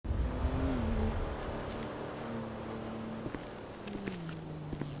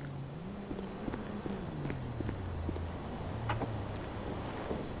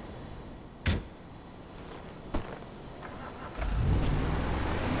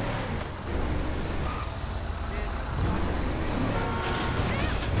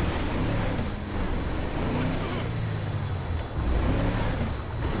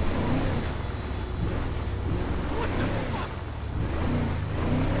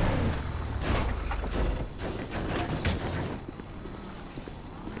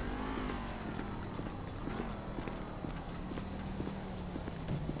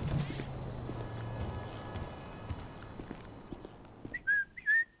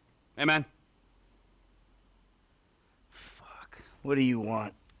Hey, man. Fuck. What do you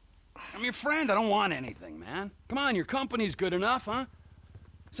want? I'm your friend. I don't want anything, man. Come on, your company's good enough, huh?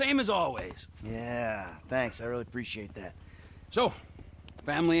 Same as always. Yeah, thanks. I really appreciate that. So,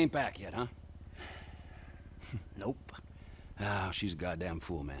 family ain't back yet, huh? Nope. Oh, she's a goddamn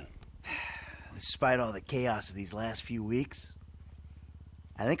fool, man. Despite all the chaos of these last few weeks,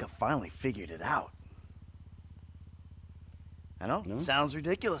 I think I finally figured it out. I know, No? sounds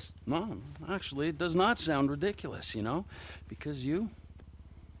ridiculous. No, actually, it does not sound ridiculous, you know? Because you're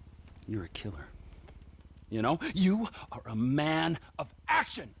a killer. You know? You are a man of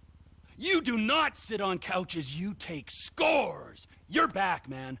action. You do not sit on couches, you take scores. You're back,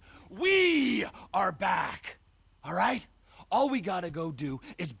 man. We are back. All right? All we gotta go do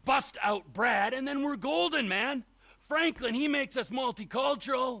is bust out Brad, and then we're golden, man. Franklin, he makes us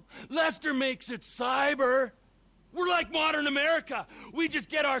multicultural. Lester makes it cyber. We're like modern America. We just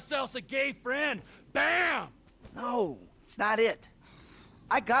get ourselves a gay friend. Bam! No, it's not it.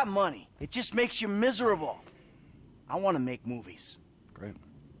 I got money. It just makes you miserable. I want to make movies. Great.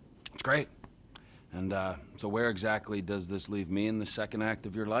 It's great. And, so where exactly does this leave me in the second act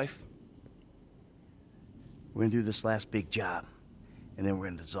of your life? We're gonna do this last big job, and then we're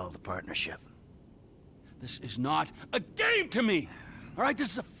gonna dissolve the partnership. This is not a game to me! All right,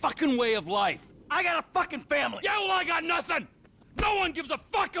 this is a fucking way of life. I got a fucking family! Yeah, well, I got nothing! No one gives a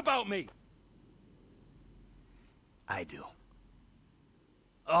fuck about me! I do.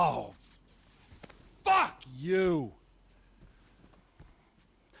 Oh, fuck you!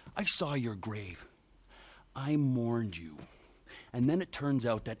 I saw your grave. I mourned you. And then it turns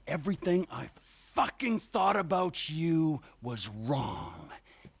out that everything I fucking thought about you was wrong.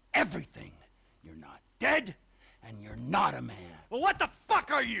 Everything. You're not dead, and you're not a man. Well, what the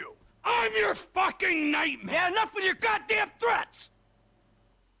fuck are you? I'm your fucking nightmare! Yeah, enough with your goddamn threats!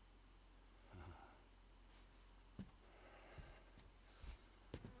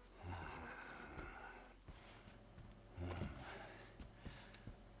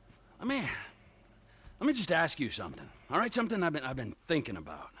 Let me just ask you something, all right? Something I've been thinking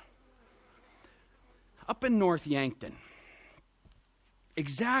about. Up in North Yankton,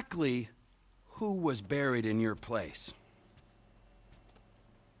 exactly who was buried in your place?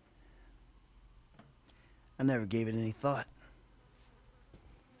 I never gave it any thought.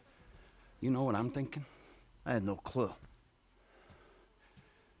 You know what I'm thinking? I had no clue.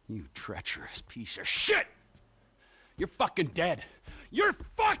 You treacherous piece of shit! You're fucking dead! You're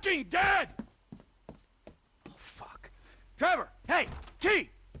fucking dead! Oh, fuck. Trevor! Hey! T!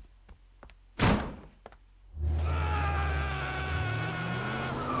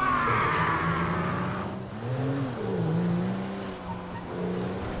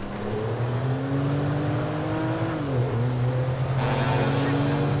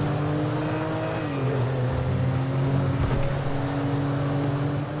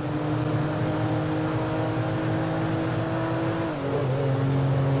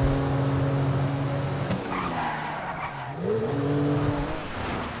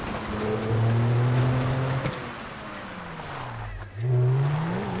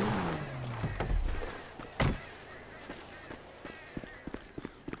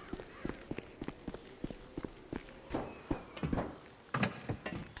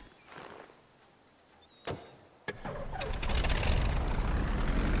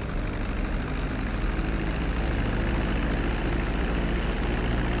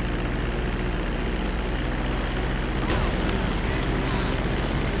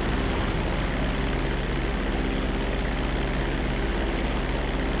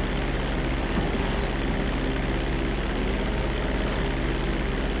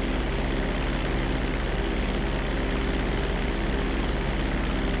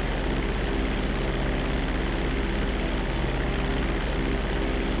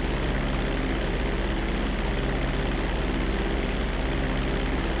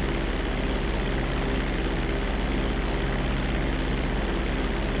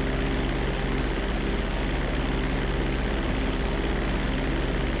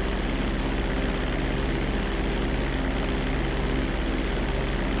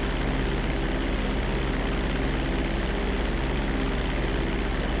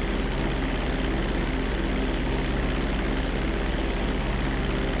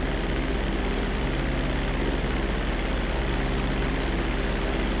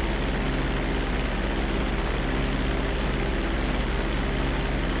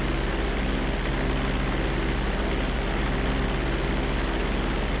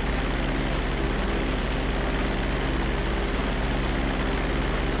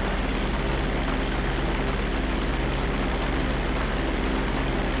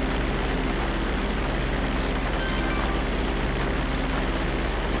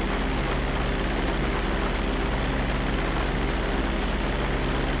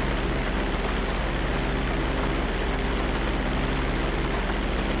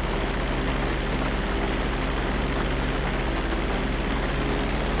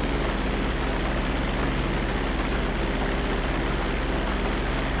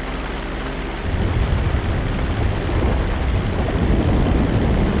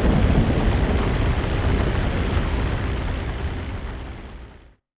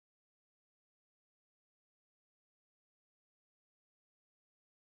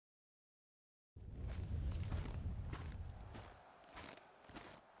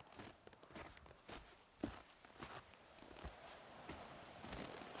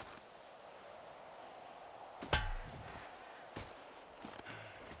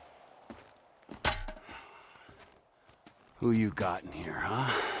 Who you got in here,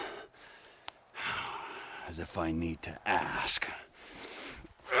 huh? As if I need to ask.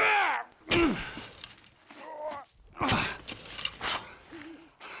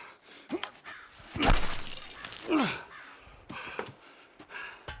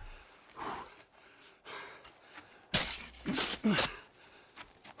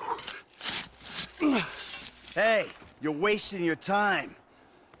 Hey, you're wasting your time.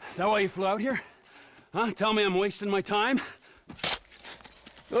 Is that why you flew out here? Huh? Tell me I'm wasting my time?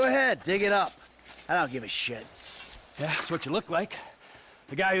 Go ahead, dig it up. I don't give a shit. Yeah, that's what you look like.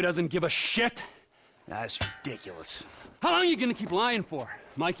 The guy who doesn't give a shit. That's ridiculous. How long are you gonna keep lying for,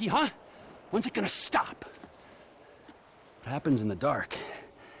 Mikey, huh? When's it gonna stop? What happens in the dark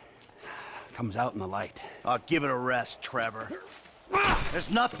comes out in the light. I'll give it a rest, Trevor.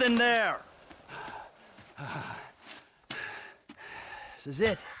 There's nothing there. This is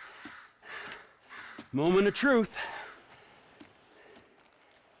it. Moment of truth.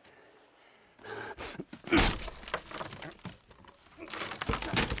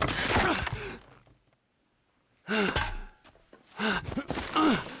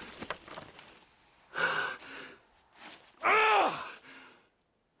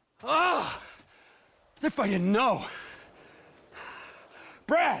 As if I didn't know.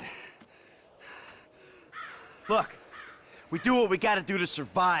 Brad! Look, we do what we gotta do to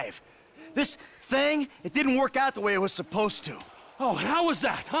survive. This thing, it didn't work out the way it was supposed to. Oh, and how was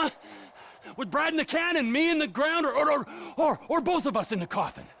that, huh? With Brad in the can and me in the ground, or both of us in the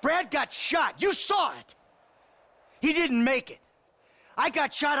coffin? Brad got shot. You saw it. He didn't make it. I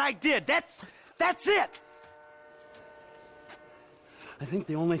got shot. I did. That's it. I think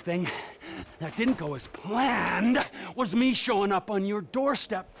the only thing that didn't go as planned was me showing up on your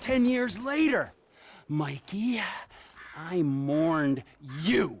doorstep 10 years later. Mikey, I mourned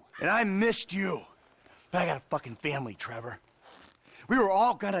you. And I missed you. But I got a fucking family, Trevor. We were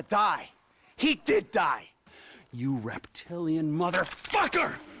all gonna die. He did die. You reptilian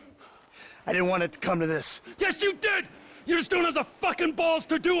motherfucker! I didn't want it to come to this. Yes, you did! You just don't have the fucking balls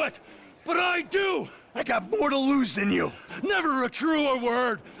to do it! But I do! I got more to lose than you. Never a truer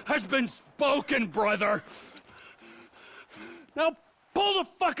word has been spoken, brother. Now pull the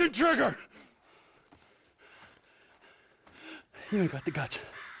fucking trigger! You ain't got the guts.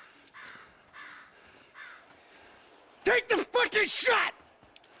 Take the fucking shot!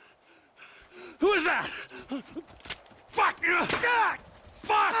 Who is that? Fuck! God!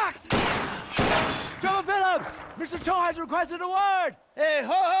 Fuck! Trevor Phillips! Mr. Cho has requested a word! Hey,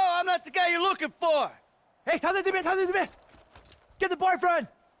 ho ho, I'm not the guy you're looking for. Hey, 他在这边，他在这边 Get the boyfriend!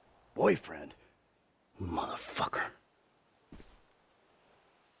 Boyfriend? Motherfucker.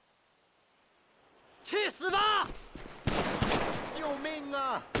 去死吧！救命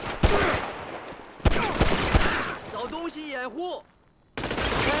啊！找东西掩护！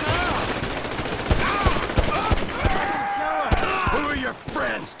 Who are your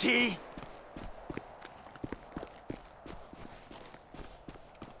friends, T?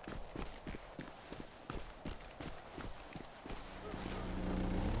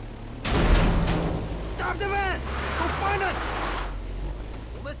 Stop the van! Go find us!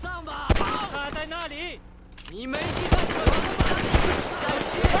 我们上吧！他在那里，你没地方可逃了吗？小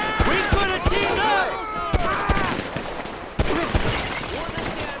心 We could have teamed up! 我的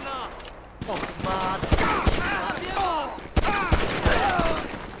天哪！哦妈的！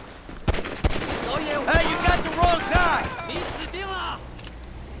 Hey, you got the wrong guy! 你死定了！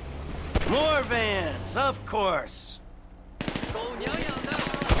 More vans, of course. 狗娘养的！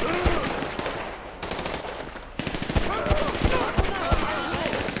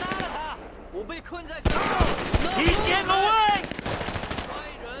杀了他！我被困在这儿。 He's getting away! 坏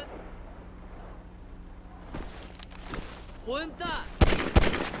人！混蛋！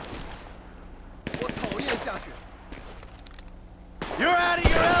我讨厌下雪。 You're out of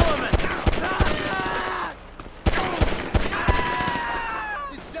your element!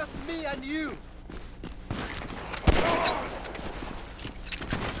 It's just me and you.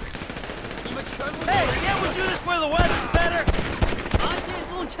 你们全部。 Hey, can't we do this where the weather's better? 发现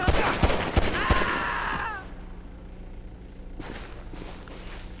中枪！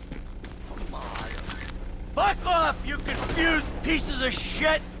 Fuck off, you confused pieces of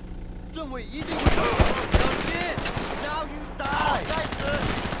shit! 政委一定会小心 ！Now you die！ 该死！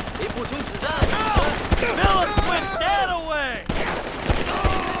 给补充子弹！ Phillips went that away!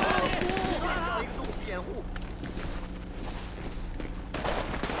 找一个东西掩护。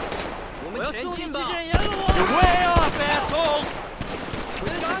我们前进吧！ You're way off, assholes!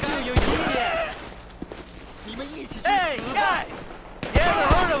 有一点。 你们一起去 Hey, 死吧！ guys! You ever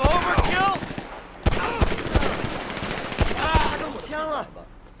heard of overkill? 枪了。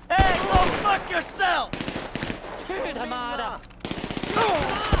 Hey, go fuck yourself! 去他妈的！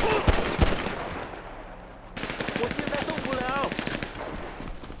 我现在动不了。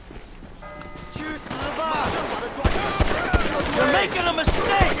去死吧！马上把他抓起来。 You're making a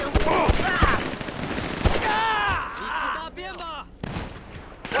mistake! 你去大便吧！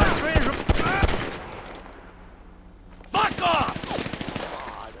 Fuck off!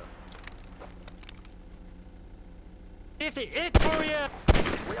 This is it for you！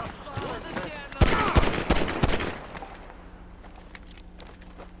 我要杀了我的你！天哪！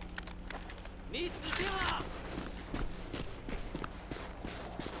你死定了！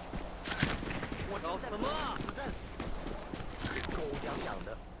我搞什么啊？子弹！狗痒痒的。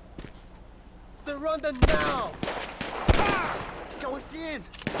Surrender now！ 小心！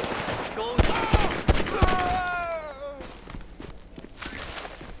 狗！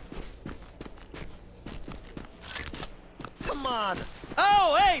 他妈的！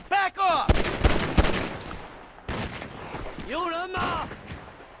 Oh, hey, back off! 有人吗？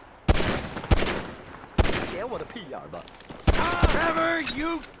 点我的屁眼儿吧！ Trevor,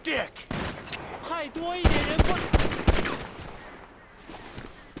 you dick! 派多一点人过来！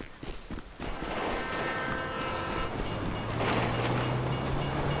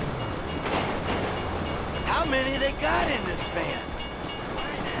 How many they got in this van?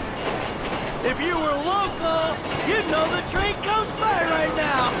 If you were local, you'd know the train comes by right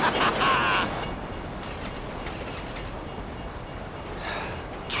now!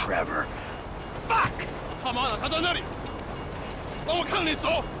 Trevor. Fuck! 他妈的，他在那里！帮我看你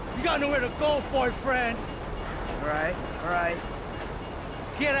走！ You got nowhere to go, boyfriend! Alright, alright.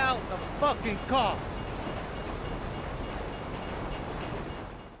 Get out the fucking car!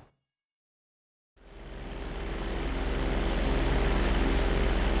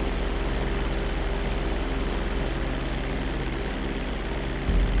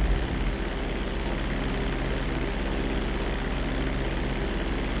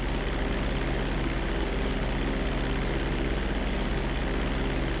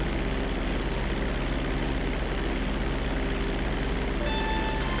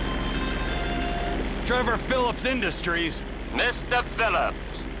 Trevor Phillips Industries. Mr.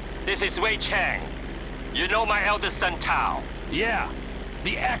 Phillips, this is Wei Chang. You know my eldest son, Tao. Yeah,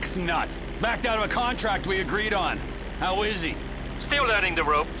 the ex-nut. Backed out of a contract we agreed on. How is he? Still learning the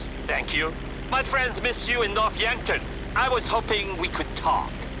ropes, thank you. My friends miss you in North Yankton. I was hoping we could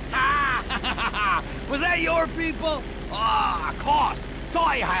talk. Was that your people? Ah, of course.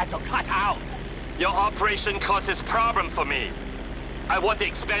 Sorry I had to cut out. Your operation causes problem for me. I want to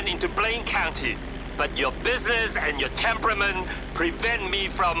expand into Blaine County, but your business and your temperament prevent me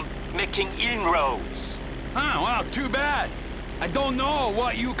from making inroads. Huh, well, too bad. I don't know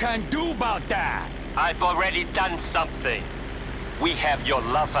what you can do about that. I've already done something. We have your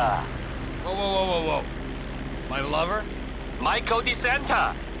lover, Whoa, whoa, whoa, whoa, whoa. My lover? Michael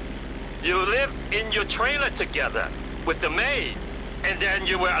DeSanta. You live in your trailer together with the maid, and then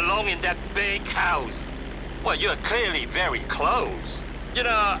you were alone in that big house. Well, you're clearly very close. You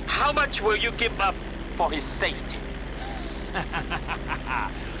know, how much will you give up for his safety?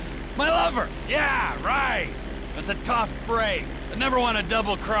 My lover! Yeah, right! That's a tough break. I never want to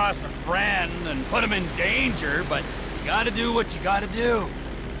double-cross a friend and put him in danger, but you gotta do what you gotta do.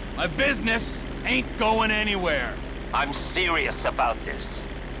 My business ain't going anywhere. I'm serious about this.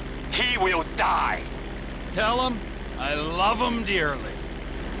 He will die. Tell him I love him dearly.